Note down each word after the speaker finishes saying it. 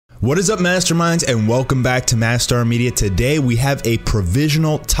What is up, Masterminds, and welcome back to Mastar Media. Today we have a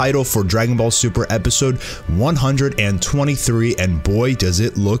provisional title for Dragon Ball Super episode 123, and boy does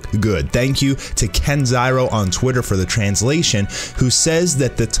it look good. Thank you to Ken Zyro on Twitter for the translation, who says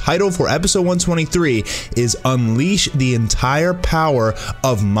that the title for episode 123 is Unleash the Entire Power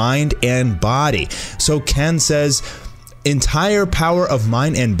of Mind and Body. So Ken says, entire power of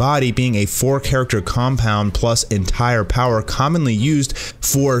mind and body being a 4-character compound plus entire power commonly used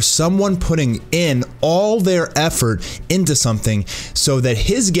for someone putting in all their effort into something, so that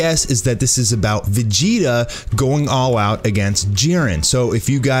his guess is that this is about Vegeta going all out against Jiren. So if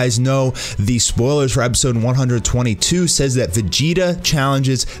you guys know, the spoilers for episode 122 says that Vegeta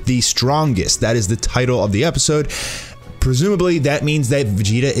challenges the strongest. That is the title of the episode. Presumably that means that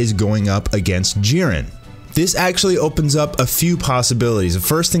Vegeta is going up against Jiren. This actually opens up a few possibilities. The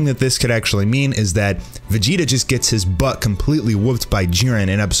first thing that this could actually mean is that Vegeta just gets his butt completely whooped by Jiren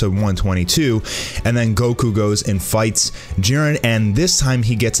in episode 122, and then Goku goes and fights Jiren, and this time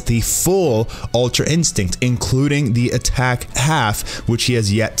he gets the full Ultra Instinct, including the attack half, which he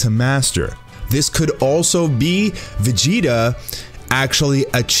has yet to master. This could also be Vegeta actually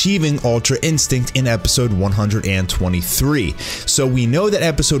achieving Ultra Instinct in episode 123. So we know that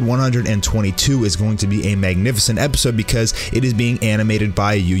episode 122 is going to be a magnificent episode because it is being animated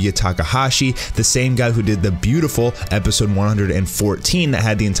by Yuya Takahashi, the same guy who did the beautiful episode 114 that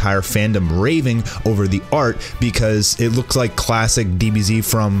had the entire fandom raving over the art because it looks like classic DBZ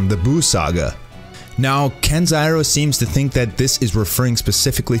from the Buu saga. Now, Ken Zyro seems to think that this is referring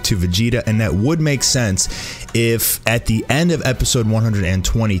specifically to Vegeta, and that would make sense if at the end of episode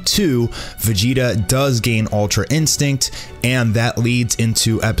 122, Vegeta does gain Ultra Instinct, and that leads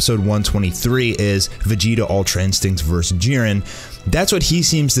into episode 123 is Vegeta Ultra Instinct versus Jiren. That's what he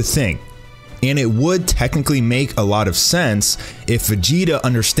seems to think. And it would technically make a lot of sense if Vegeta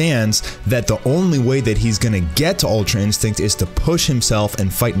understands that the only way that he's going to get to Ultra Instinct is to push himself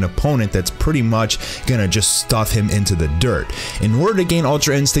and fight an opponent that's pretty much going to just stuff him into the dirt. In order to gain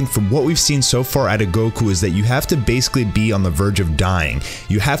Ultra Instinct, from what we've seen so far out of Goku, is that you have to basically be on the verge of dying.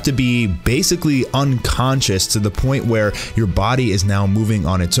 You have to be basically unconscious to the point where your body is now moving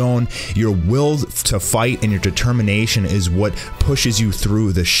on its own. Your will to fight and your determination is what pushes you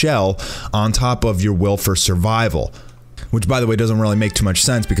through the shell, on top of your will for survival, which, by the way, doesn't really make too much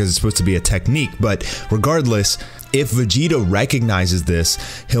sense because it's supposed to be a technique. But regardless, if Vegeta recognizes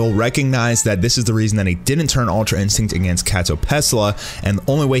this, he'll recognize that this is the reason that he didn't turn Ultra Instinct against Kato Pesla, and the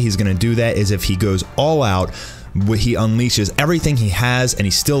only way he's going to do that is if he goes all out. He unleashes everything he has and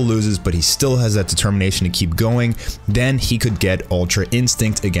he still loses, but he still has that determination to keep going. Then he could get Ultra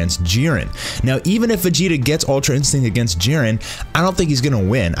Instinct against Jiren. Now, even if Vegeta gets Ultra Instinct against Jiren, I don't think he's going to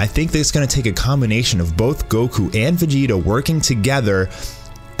win. I think that it's going to take a combination of both Goku and Vegeta working together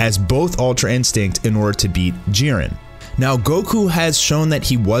as both Ultra Instinct in order to beat Jiren. Now, Goku has shown that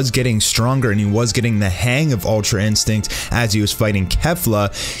he was getting stronger and he was getting the hang of Ultra Instinct as he was fighting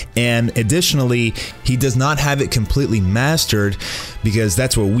Kefla, and additionally, he does not have it completely mastered because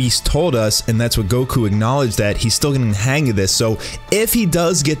that's what Whis told us, and that's what Goku acknowledged, that he's still getting the hang of this. So if he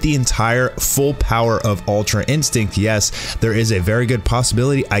does get the entire full power of Ultra Instinct, yes, there is a very good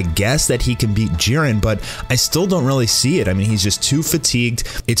possibility, I guess, that he can beat Jiren, but I still don't really see it. I mean, he's just too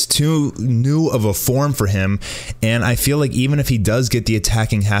fatigued. It's too new of a form for him, and I feel like even if he does get the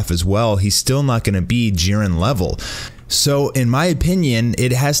attacking half as well, he's still not going to be Jiren level. So in my opinion,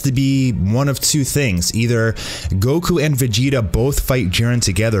 it has to be one of two things. Either Goku and Vegeta both fight Jiren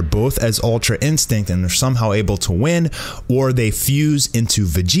together, both as Ultra Instinct, and they're somehow able to win, or they fuse into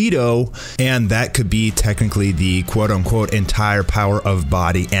Vegito, and that could be technically the quote-unquote entire power of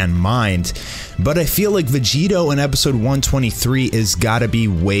body and mind. But I feel like Vegito in episode 123 is gotta be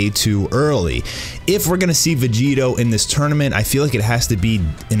way too early. If we're gonna see Vegito in this tournament, I feel like it has to be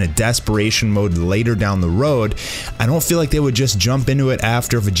in a desperation mode later down the road. I don't feel like they would just jump into it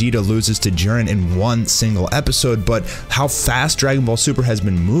after Vegeta loses to Jiren in one single episode, but how fast Dragon Ball Super has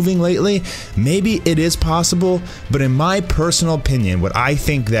been moving lately, maybe it is possible. But in my personal opinion, what I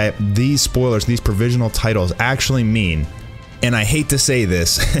think that these spoilers, these provisional titles actually mean, and I hate to say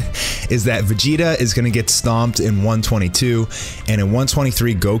this, is that Vegeta is going to get stomped in 122, and in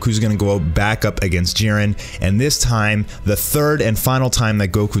 123, Goku's going to go back up against Jiren, and this time, the third and final time that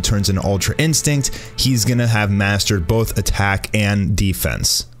Goku turns into Ultra Instinct, he's going to have mastered both attack and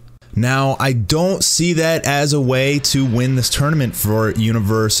defense. Now, I don't see that as a way to win this tournament for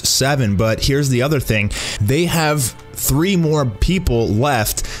Universe 7, but here's the other thing. They have 3 more people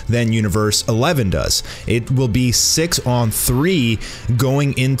left than Universe 11 does. It will be 6 on 3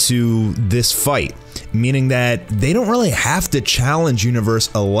 going into this fight. meaning that they don't really have to challenge Universe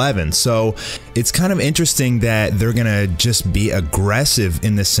 11. So it's kind of interesting that they're gonna just be aggressive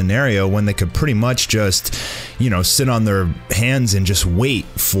in this scenario when they could pretty much just, you know, sit on their hands and just wait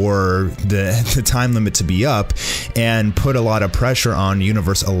for the time limit to be up and put a lot of pressure on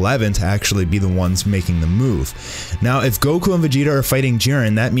Universe 11 to actually be the ones making the move. Now, if Goku and Vegeta are fighting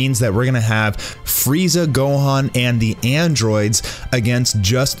Jiren, that means that we're gonna have Frieza, Gohan, and the androids against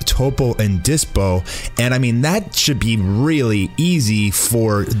just Toppo and Dispo, and I mean that should be really easy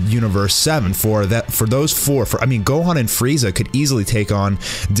for Universe 7. For those four, I mean Gohan and Frieza could easily take on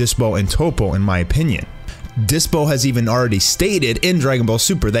Dispo and Toppo, in my opinion. Dispo has even already stated in Dragon Ball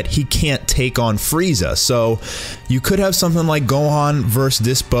Super that he can't take on Frieza, so you could have something like Gohan versus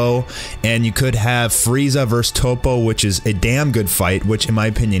Dispo, and you could have Frieza versus Toppo, which is a damn good fight, which in my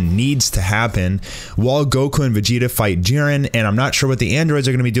opinion needs to happen, while Goku and Vegeta fight Jiren, and I'm not sure what the androids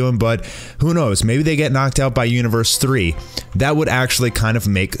are going to be doing, but who knows, maybe they get knocked out by Universe 3. That would actually kind of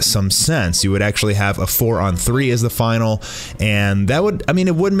make some sense. You would actually have a 4-on-3 as the final, and that would, I mean,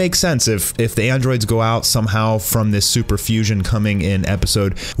 it would make sense if the androids go out somehow from this super fusion coming in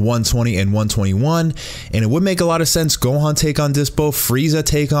episode 120 and 121, and it would make a lot of sense. Gohan take on Dispo, Frieza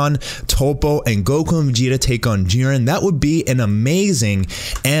take on Toppo, and Goku and Vegeta take on Jiren. That would be an amazing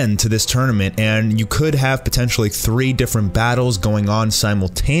end to this tournament, and you could have potentially 3 different battles going on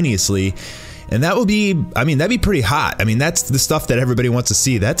simultaneously. And that would be, I mean, that'd be pretty hot. I mean, that's the stuff that everybody wants to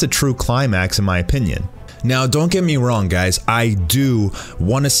see. That's a true climax, in my opinion. Now, don't get me wrong, guys. I do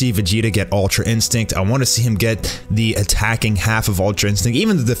want to see Vegeta get Ultra Instinct. I want to see him get the attacking half of Ultra Instinct,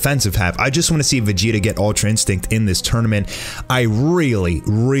 even the defensive half. I just want to see Vegeta get Ultra Instinct in this tournament. I really,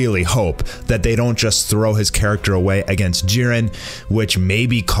 really hope that they don't just throw his character away against Jiren, which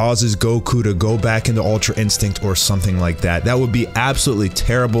maybe causes Goku to go back into Ultra Instinct or something like that. That would be absolutely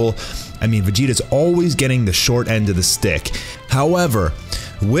terrible. I mean, Vegeta's always getting the short end of the stick. However,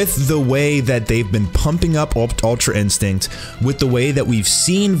 with the way that they've been pumping up Ultra Instinct, with the way that we've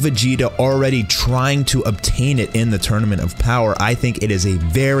seen Vegeta already trying to obtain it in the Tournament of Power, I think it is a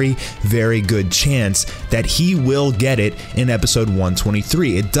very, very good chance that he will get it in episode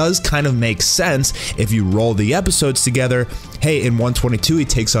 123. It does kind of make sense if you roll the episodes together. Hey, in 122 he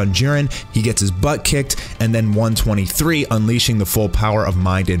takes on Jiren, he gets his butt kicked, and then 123, unleashing the full power of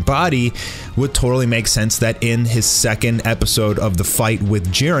mind and body, would totally make sense that in his second episode of the fight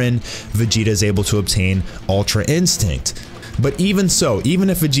with Jiren, Vegeta is able to obtain Ultra Instinct. But even so, even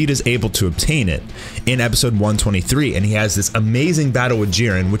if Vegeta is able to obtain it in episode 123 and he has this amazing battle with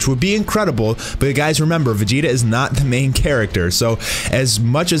Jiren, which would be incredible, but guys, remember, Vegeta is not the main character, so as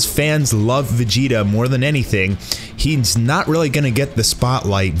much as fans love Vegeta more than anything, he's not really going to get the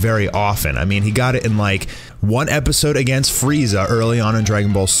spotlight very often. I mean, he got it in like one episode against Frieza early on in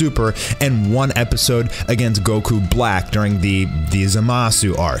Dragon Ball Super, and one episode against Goku Black during the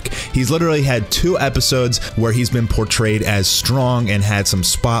Zamasu arc. He's literally had 2 episodes where he's been portrayed as strong and had some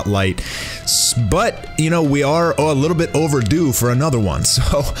spotlight, but you know, we are a little bit overdue for another one,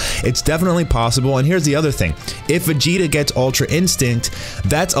 so it's definitely possible. And here's the other thing, if Vegeta gets Ultra Instinct,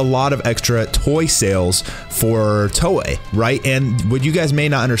 that's a lot of extra toy sales for Toei, right? And what you guys may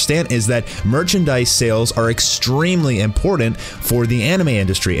not understand is that merchandise sales are extremely important for the anime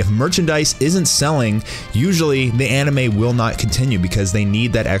industry. If merchandise isn't selling, usually the anime will not continue because they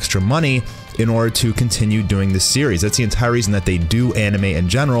need that extra money in order to continue doing this series. That's the entire reason that they do anime in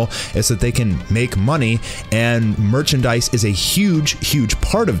general, is that they can make money, and merchandise is a huge, huge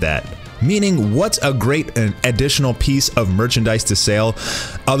part of that. Meaning, what's a great additional piece of merchandise to sell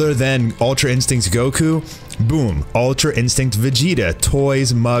other than Ultra Instinct Goku? Boom, Ultra Instinct Vegeta,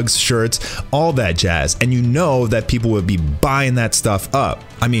 toys, mugs, shirts, all that jazz. And you know that people would be buying that stuff up.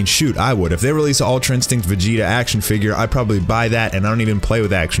 I mean, shoot, I would. If they release an Ultra Instinct Vegeta action figure, I'd probably buy that, and I don't even play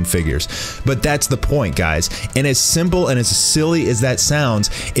with action figures. But that's the point, guys. And as simple and as silly as that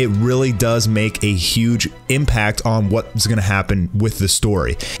sounds, it really does make a huge impact on what's going to happen with the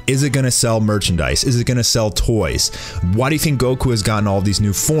story. Is it going to sell merchandise? Is it going to sell toys? Why do you think Goku has gotten all these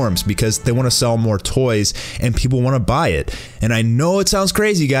new forms? Because they want to sell more toys and people want to buy it. And I know it sounds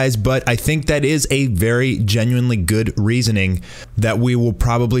crazy, guys, but I think that is a very genuinely good reasoning that we will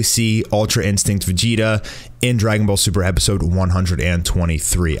probably see Ultra Instinct Vegeta in Dragon Ball Super episode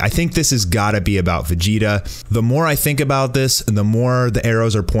 123. I think this has got to be about Vegeta. The more I think about this, the more the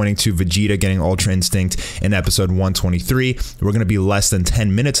arrows are pointing to Vegeta getting Ultra Instinct in episode 123. We're going to be less than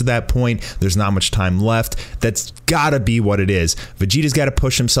 10 minutes at that point. There's not much time left. That's got to be what it is. Vegeta's got to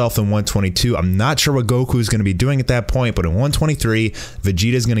push himself in 122. I'm not sure what Goku is going to be doing at that point, but in 123,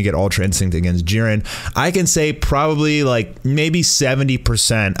 Vegeta's going to get Ultra Instinct against Jiren. I can say probably like maybe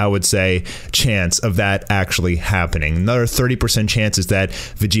 70%, I would say, chance of that actually happening. Another 30% chance is that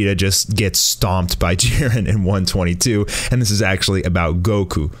Vegeta just gets stomped by Jiren in 122, and this is actually about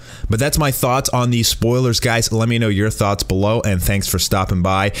Goku. But that's my thoughts on these spoilers, guys. Let me know your thoughts below, and thanks for stopping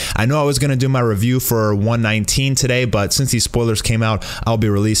by. I know I was going to do my review for 119 today, but since these spoilers came out, I'll be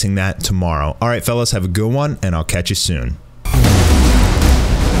releasing that tomorrow. All right, fellas, have a good one, and I'll catch you soon.